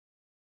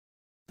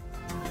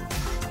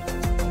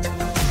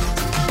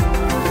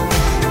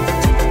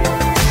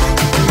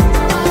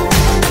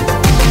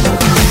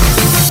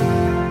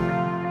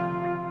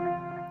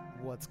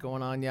What's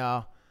going on,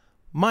 y'all?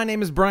 My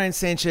name is Brian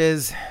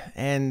Sanchez,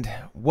 and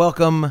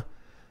welcome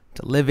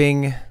to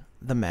Living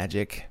the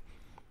Magic.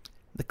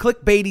 The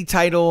clickbaity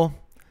title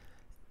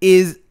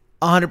is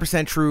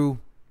 100% true.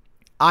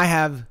 I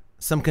have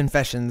some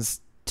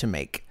confessions to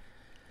make.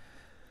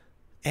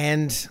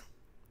 And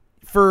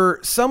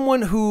for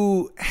someone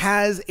who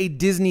has a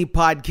Disney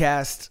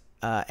podcast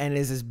and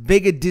is as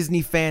big a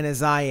Disney fan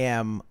as I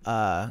am,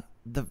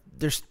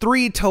 there's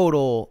three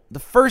total. The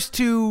first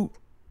two,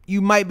 you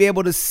might be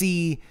able to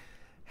see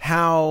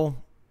how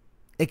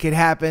it could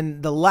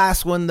happen. The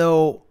last one,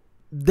 though,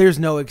 there's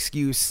no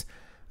excuse.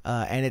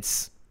 And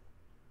it's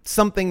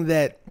something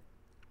that,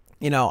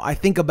 I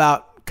think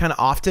about kind of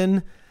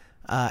often.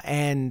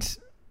 And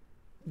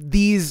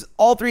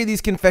all three of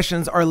these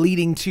confessions are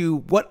leading to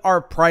what our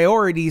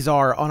priorities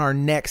are on our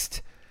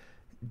next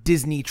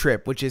Disney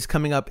trip, which is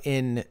coming up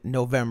in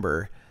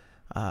November.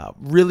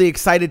 Really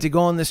excited to go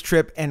on this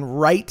trip and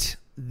right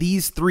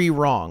these three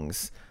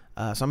wrongs.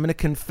 So I'm going to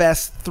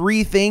confess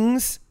three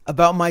things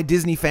about my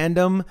Disney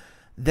fandom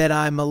that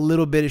I'm a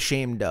little bit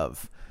ashamed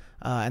of.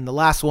 And the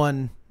last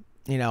one,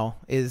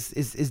 is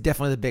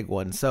definitely the big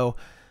one. So,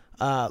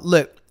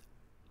 look,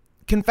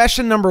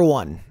 confession number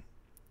one.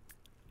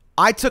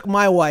 I took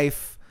my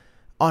wife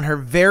on her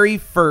very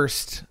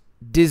first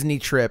Disney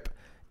trip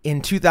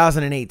in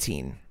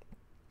 2018.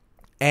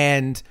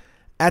 And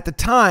at the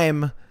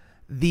time,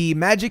 the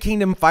Magic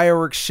Kingdom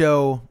fireworks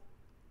show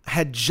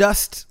had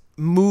just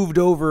moved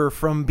over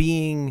from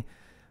being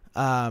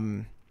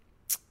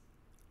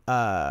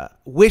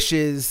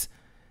Wishes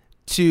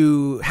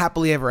to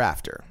Happily Ever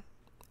After.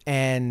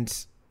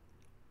 And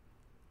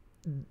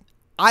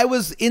I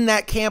was in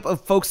that camp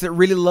of folks that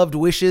really loved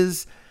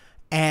Wishes,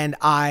 and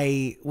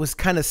I was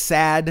kind of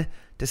sad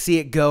to see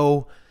it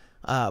go.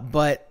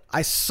 But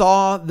I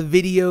saw the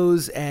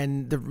videos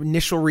and the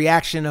initial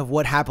reaction of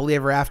what Happily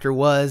Ever After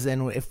was.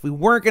 And if we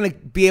weren't going to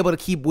be able to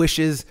keep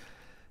Wishes,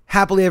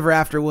 Happily Ever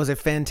After was a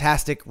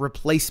fantastic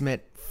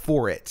replacement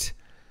for it.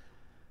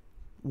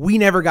 We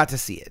never got to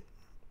see it.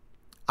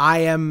 I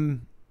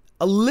am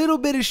a little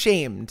bit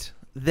ashamed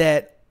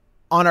that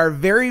on our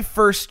very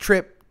first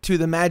trip to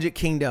the Magic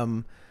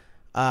Kingdom,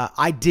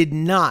 I did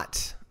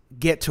not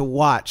get to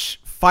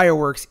watch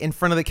fireworks in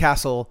front of the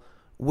castle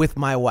with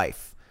my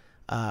wife.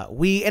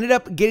 We ended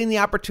up getting the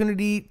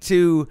opportunity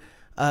to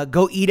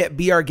go eat at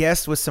Be Our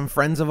Guest with some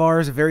friends of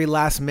ours very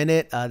last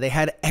minute. They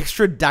had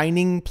extra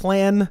dining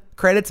plan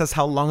credits. That's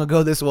how long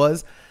ago this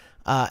was.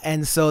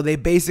 And so they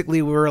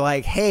basically were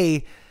like,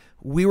 hey,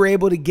 we were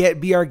able to get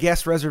Be Our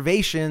Guest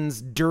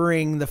reservations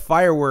during the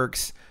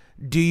fireworks.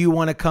 Do you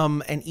want to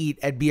come and eat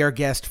at Be Our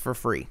Guest for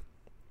free?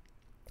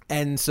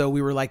 And so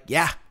we were like,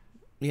 yeah,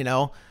 we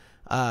were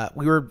a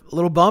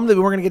little bummed that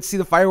we weren't going to get to see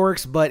the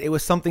fireworks, but it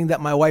was something that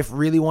my wife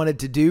really wanted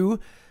to do,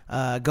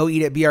 go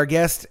eat at Be Our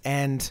Guest.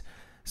 And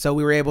so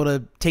we were able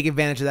to take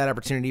advantage of that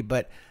opportunity.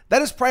 But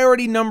that is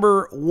priority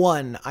number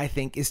one, I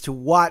think, is to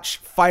watch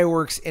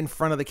fireworks in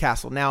front of the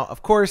castle. Now,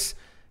 of course,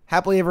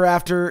 Happily Ever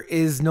After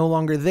is no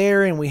longer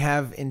there, and we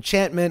have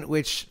Enchantment,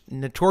 which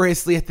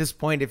notoriously at this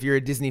point, if you're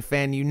a Disney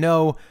fan,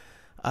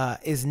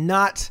 is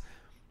not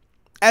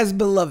as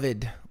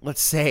beloved,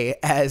 let's say,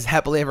 as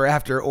Happily Ever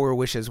After or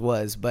Wishes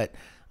was. But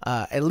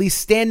at least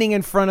standing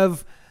in front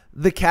of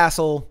the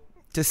castle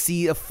to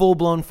see a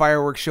full-blown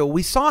fireworks show.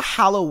 We saw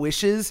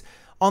Hallowishes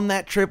on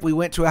that trip. We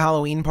went to a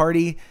Halloween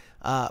party,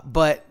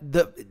 but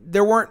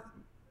there weren't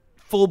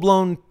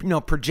full-blown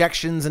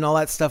projections and all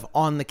that stuff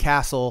on the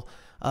castle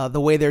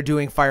the way they're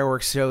doing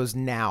fireworks shows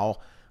now.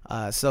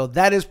 So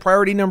that is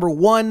priority number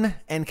one.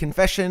 And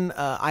confession,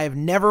 I have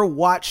never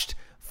watched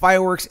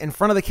fireworks in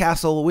front of the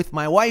castle with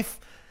my wife,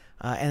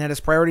 and that is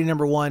priority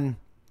number one.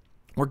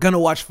 We're going to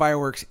watch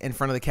fireworks in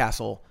front of the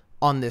castle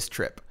on this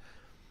trip.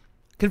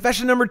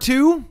 Confession number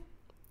two,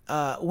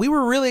 we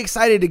were really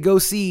excited to go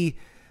see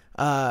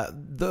Pandora,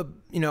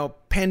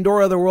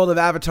 the World of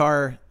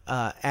Avatar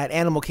at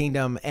Animal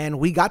Kingdom, and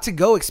we got to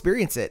go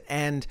experience it,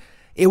 and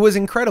it was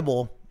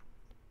incredible.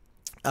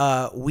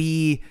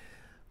 We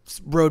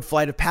rode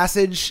Flight of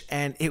Passage,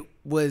 and it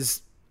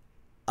was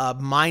a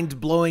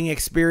mind-blowing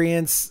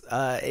experience.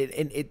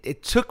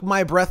 It took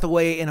my breath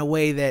away in a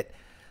way that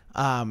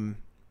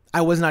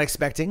I was not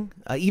expecting.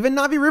 Even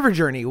Na'vi River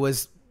Journey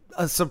was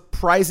a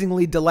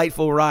surprisingly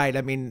delightful ride.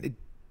 I mean,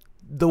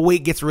 the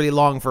wait gets really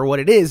long for what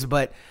it is,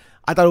 but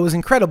I thought it was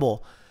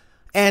incredible.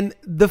 And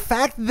the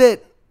fact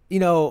that,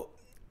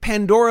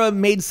 Pandora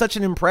made such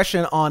an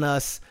impression on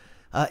us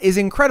is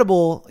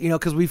incredible,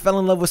 because we fell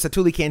in love with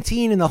Satu'li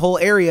Canteen and the whole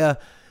area.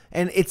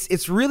 And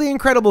it's really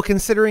incredible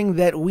considering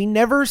that we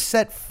never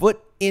set foot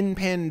in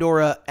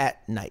Pandora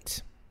at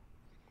night.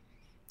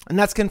 And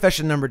that's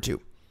confession number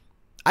two.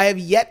 I have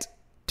yet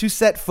to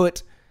set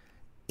foot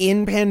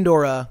in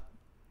Pandora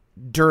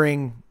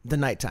during the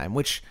nighttime,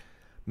 which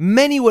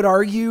many would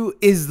argue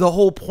is the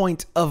whole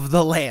point of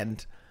the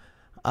land.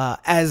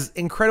 As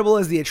incredible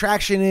as the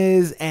attraction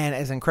is, and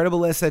as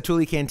incredible as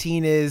Satu'li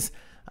Canteen is,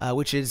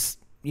 which is,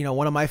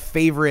 one of my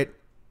favorite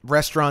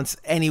restaurants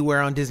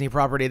anywhere on Disney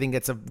property. I think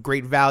it's a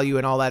great value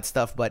and all that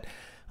stuff. But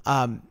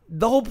The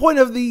whole point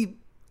of the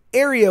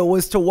area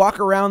was to walk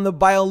around the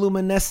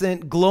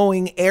bioluminescent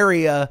glowing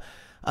area,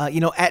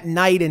 at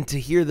night, and to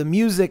hear the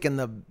music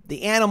and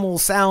the animal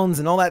sounds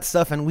and all that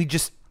stuff. And we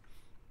just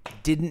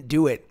didn't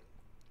do it.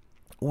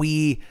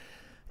 We,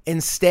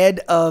 instead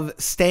of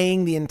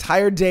staying the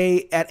entire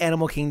day at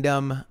Animal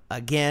Kingdom,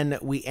 again,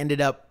 we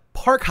ended up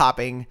park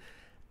hopping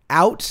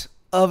out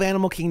of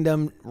Animal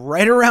Kingdom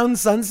right around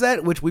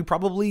sunset, which we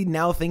probably,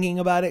 now thinking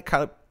about it,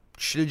 kind of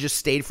should have just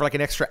stayed for like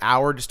an extra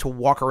hour just to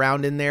walk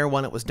around in there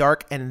when it was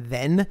dark and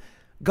then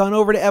gone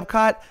over to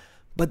Epcot.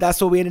 But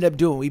that's what we ended up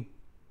doing. We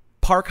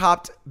park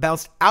hopped,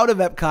 bounced out of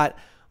Epcot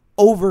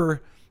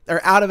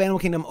out of Animal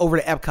Kingdom over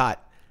to Epcot,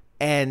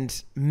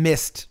 and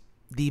missed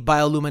the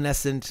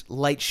bioluminescent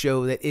light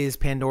show that is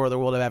Pandora, the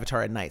World of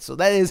Avatar at night. So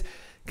that is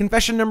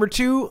confession number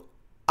 2.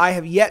 I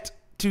have yet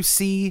to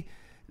see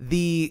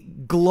the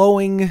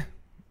glowing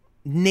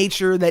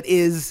nature that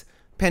is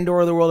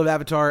Pandora, the World of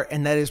Avatar,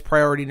 and that is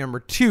priority number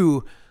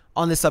 2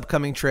 on this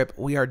upcoming trip.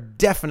 We are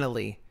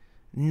definitely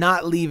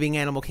not leaving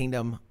Animal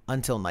Kingdom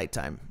until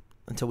nighttime,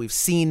 until we've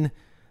seen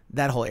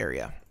that whole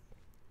area.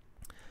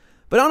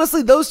 But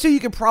honestly, those two you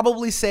could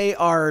probably say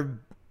are,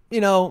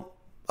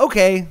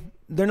 okay.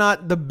 They're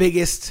not the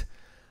biggest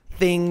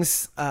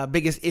things,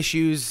 biggest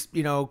issues,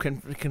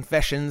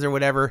 confessions or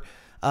whatever.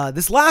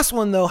 This last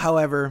one, though,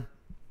 however,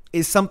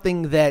 is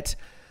something that,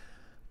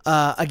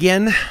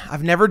 again,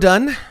 I've never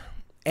done.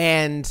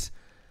 And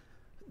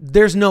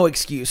there's no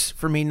excuse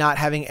for me not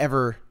having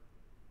ever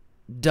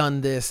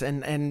done this.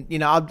 And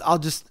I'll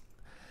just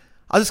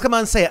come on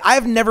and say it.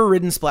 I've never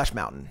ridden Splash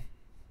Mountain.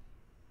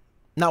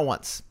 Not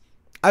once.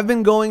 I've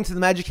been going to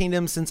the Magic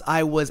Kingdom since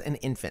I was an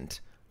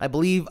infant. I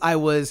believe I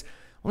was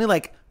only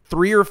like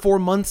 3 or 4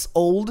 months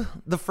old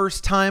the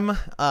first time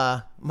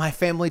my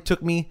family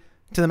took me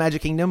to the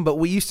Magic Kingdom. But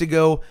we used to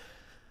go,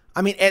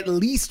 at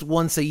least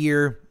once a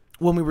year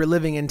when we were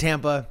living in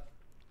Tampa.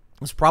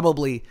 It was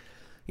probably,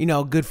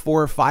 a good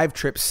 4 or 5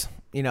 trips,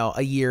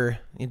 a year.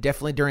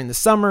 Definitely during the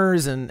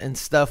summers and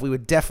stuff. We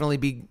would definitely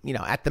be,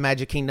 at the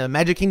Magic Kingdom.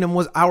 Magic Kingdom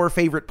was our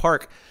favorite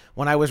park.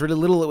 When I was really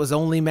little, it was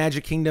only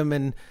Magic Kingdom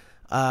and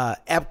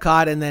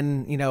Epcot, and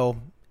then,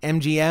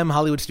 MGM,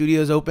 Hollywood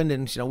Studios opened,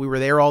 and we were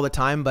there all the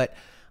time. But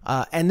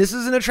and this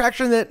is an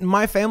attraction that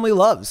my family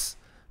loves.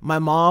 My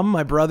mom,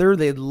 my brother,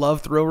 they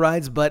love thrill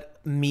rides,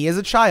 but me as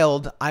a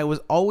child, I was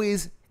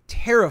always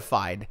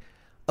terrified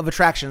of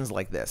attractions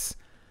like this.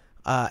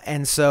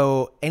 And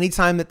so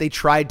anytime that they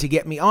tried to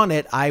get me on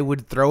it, I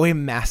would throw a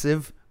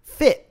massive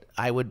fit.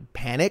 I would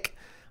panic,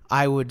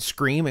 I would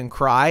scream and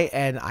cry,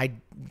 and I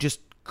just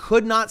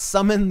could not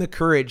summon the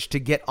courage to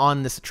get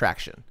on this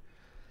attraction.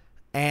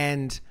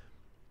 And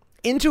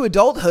into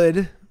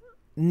adulthood,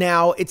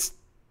 now it's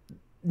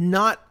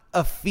not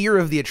a fear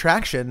of the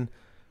attraction,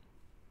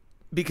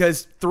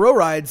 because thrill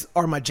rides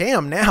are my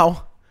jam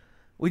now.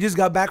 We just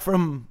got back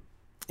from,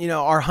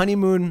 our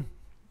honeymoon.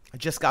 I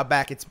just got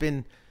back. It's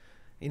been,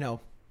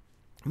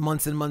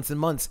 months and months and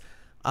months.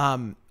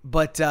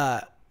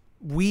 But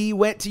we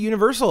went to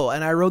Universal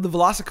and I rode the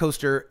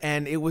Velocicoaster,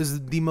 and it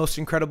was the most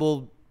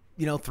incredible,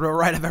 thrill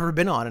ride I've ever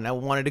been on. And I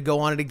wanted to go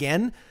on it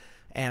again,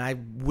 and I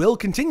will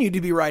continue to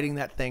be riding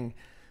that thing.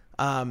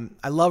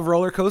 I love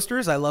roller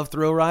coasters. I love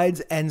thrill rides.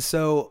 And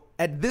so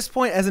at this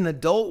point as an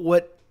adult,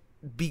 what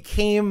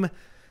became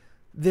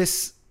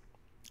this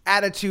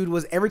attitude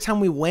was every time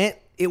we went,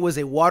 it was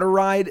a water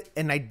ride,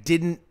 and I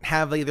didn't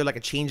have either like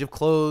a change of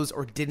clothes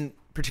or didn't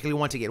particularly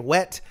want to get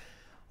wet,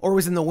 or it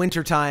was in the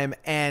winter time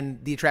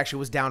and the attraction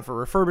was down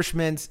for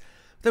refurbishments.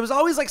 There was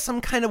always like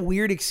some kind of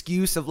weird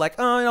excuse of like,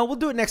 we'll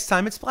do it next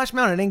time. It's Splash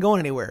Mountain. It ain't going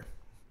anywhere.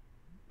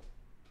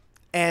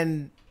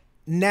 And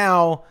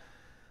now,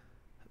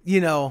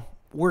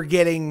 we're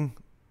getting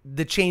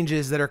the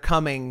changes that are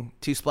coming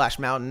to Splash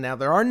Mountain. Now,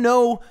 there are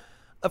no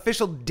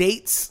official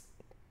dates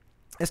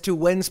as to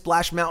when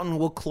Splash Mountain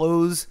will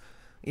close,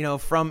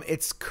 from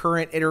its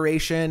current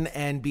iteration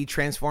and be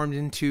transformed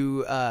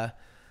into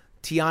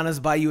Tiana's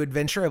Bayou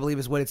Adventure, I believe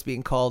is what it's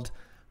being called.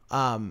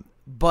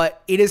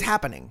 But it is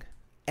happening.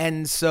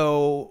 And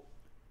so,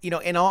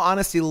 in all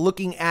honesty,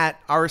 looking at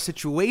our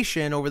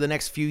situation over the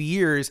next few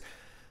years,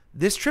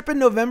 this trip in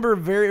November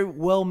very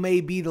well may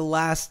be the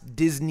last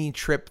Disney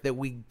trip that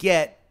we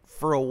get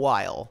for a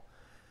while.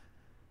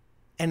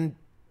 And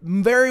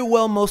very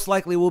well, most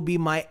likely, will be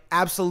my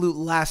absolute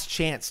last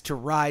chance to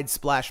ride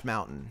Splash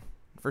Mountain.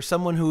 For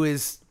someone who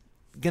is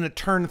going to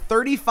turn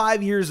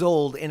 35 years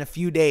old in a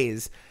few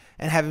days,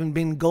 and having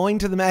been going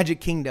to the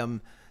Magic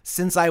Kingdom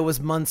since I was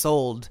months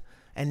old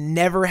and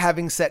never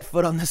having set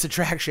foot on this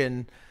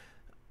attraction,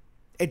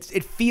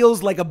 it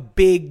feels like a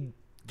big,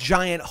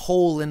 giant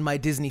hole in my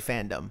Disney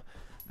fandom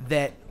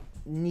that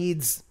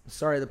needs...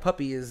 Sorry, the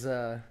puppy is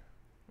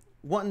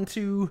wanting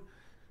to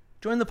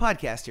join the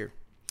podcast here.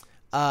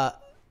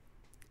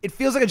 It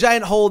feels like a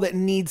giant hole that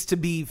needs to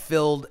be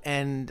filled,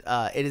 and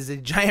it is a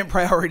giant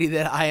priority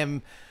that I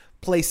am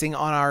placing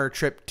on our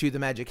trip to the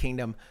Magic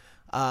Kingdom.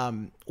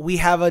 We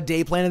have a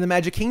day planned in the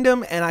Magic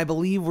Kingdom, and I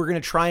believe we're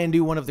going to try and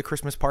do one of the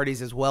Christmas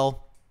parties as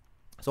well.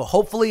 So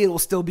hopefully it will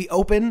still be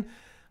open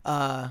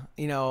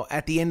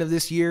at the end of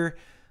this year.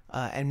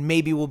 And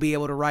maybe we'll be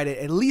able to ride it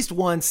at least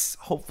once,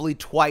 hopefully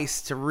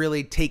twice, to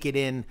really take it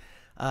in.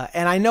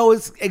 And I know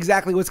it's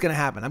exactly what's going to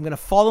happen. I'm going to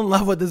fall in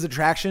love with this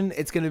attraction.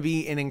 It's going to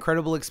be an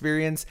incredible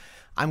experience.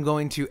 I'm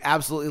going to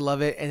absolutely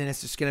love it. And then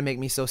it's just going to make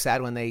me so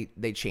sad when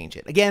they change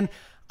it. Again,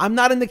 I'm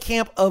not in the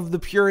camp of the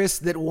purists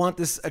that want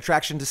this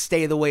attraction to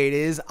stay the way it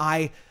is.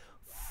 I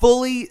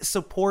fully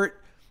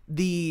support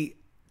the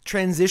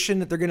transition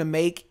that they're going to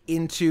make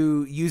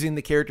into using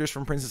the characters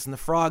from Princess and the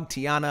Frog,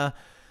 Tiana,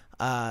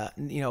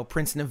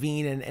 Prince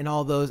Naveen and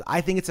all those.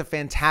 I think it's a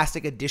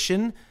fantastic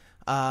addition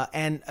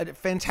and a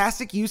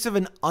fantastic use of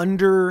an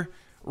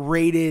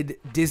underrated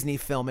Disney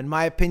film. In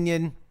my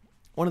opinion,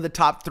 one of the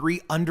top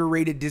 3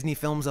 underrated Disney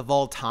films of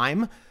all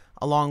time,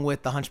 along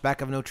with The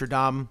Hunchback of Notre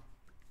Dame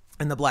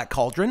and The Black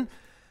Cauldron.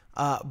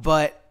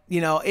 But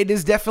it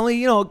is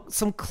definitely,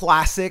 some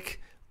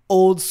classic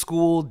old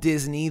school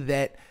Disney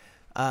that,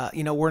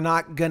 we're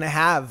not going to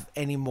have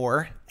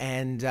anymore.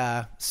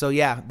 And so,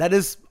 yeah, that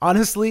is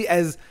honestly,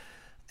 as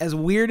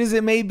weird as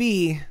it may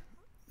be,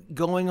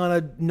 going on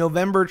a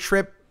November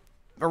trip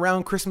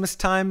around Christmas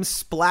time,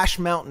 Splash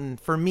Mountain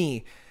for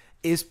me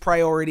is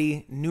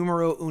priority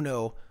numero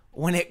uno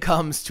when it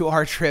comes to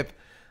our trip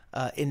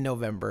in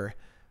November.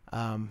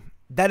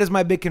 That is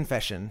my big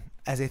confession.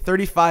 As a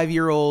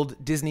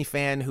 35-year-old Disney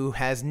fan who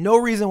has no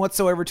reason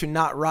whatsoever to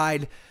not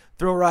ride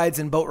thrill rides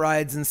and boat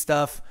rides and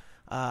stuff,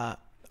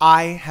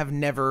 I have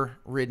never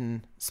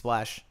ridden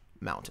Splash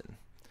Mountain.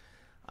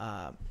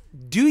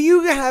 Do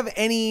you have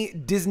any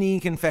Disney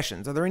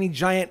confessions? Are there any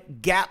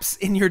giant gaps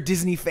in your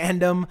Disney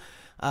fandom?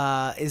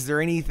 Is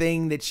there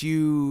anything that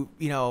you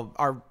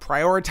are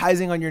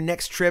prioritizing on your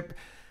next trip,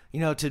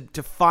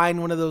 to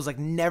find one of those like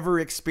never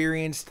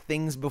experienced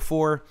things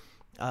before,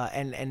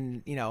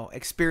 and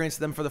experience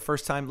them for the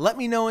first time? Let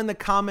me know in the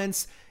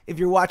comments. If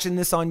you're watching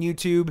this on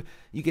YouTube,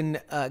 you can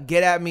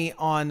get at me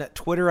on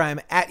Twitter. I'm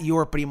at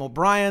your Primo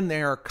Brian.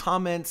 There are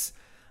comments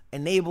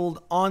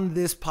enabled on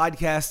this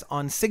podcast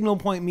on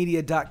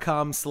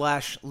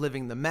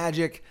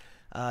signalpointmedia.com/livingthemagic.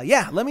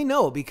 Let me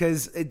know,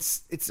 because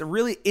it's a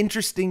really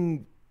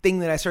interesting thing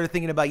that I started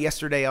thinking about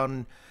yesterday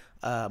on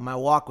my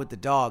walk with the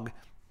dog.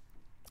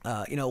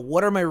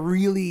 What am I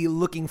really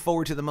looking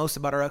forward to the most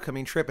about our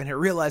upcoming trip? And I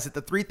realized that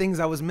the 3 things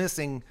I was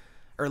missing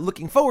or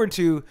looking forward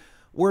to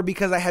were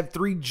because I had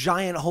 3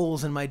 giant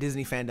holes in my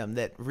Disney fandom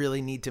that really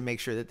need to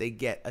make sure that they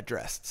get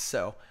addressed.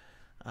 So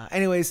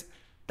anyways,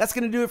 that's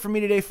going to do it for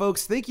me today,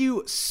 folks. Thank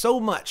you so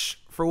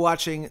much for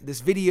watching this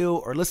video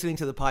or listening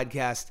to the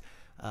podcast.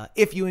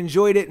 If you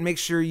enjoyed it, make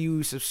sure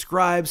you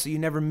subscribe so you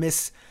never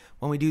miss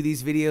when we do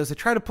these videos. I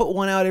try to put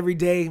one out every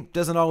day.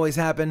 Doesn't always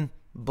happen,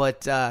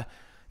 but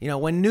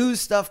when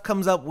news stuff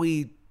comes up,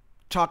 we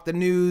talk the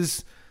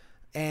news,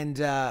 and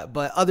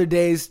but other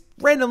days,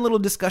 random little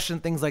discussion,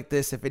 things like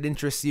this. If it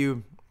interests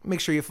you, make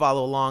sure you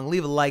follow along,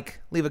 leave a like,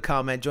 leave a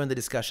comment, join the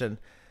discussion.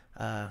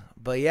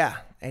 But yeah,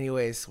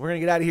 anyways, we're going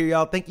to get out of here,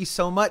 y'all. Thank you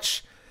so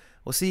much.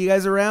 We'll see you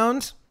guys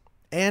around.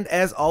 And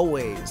as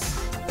always,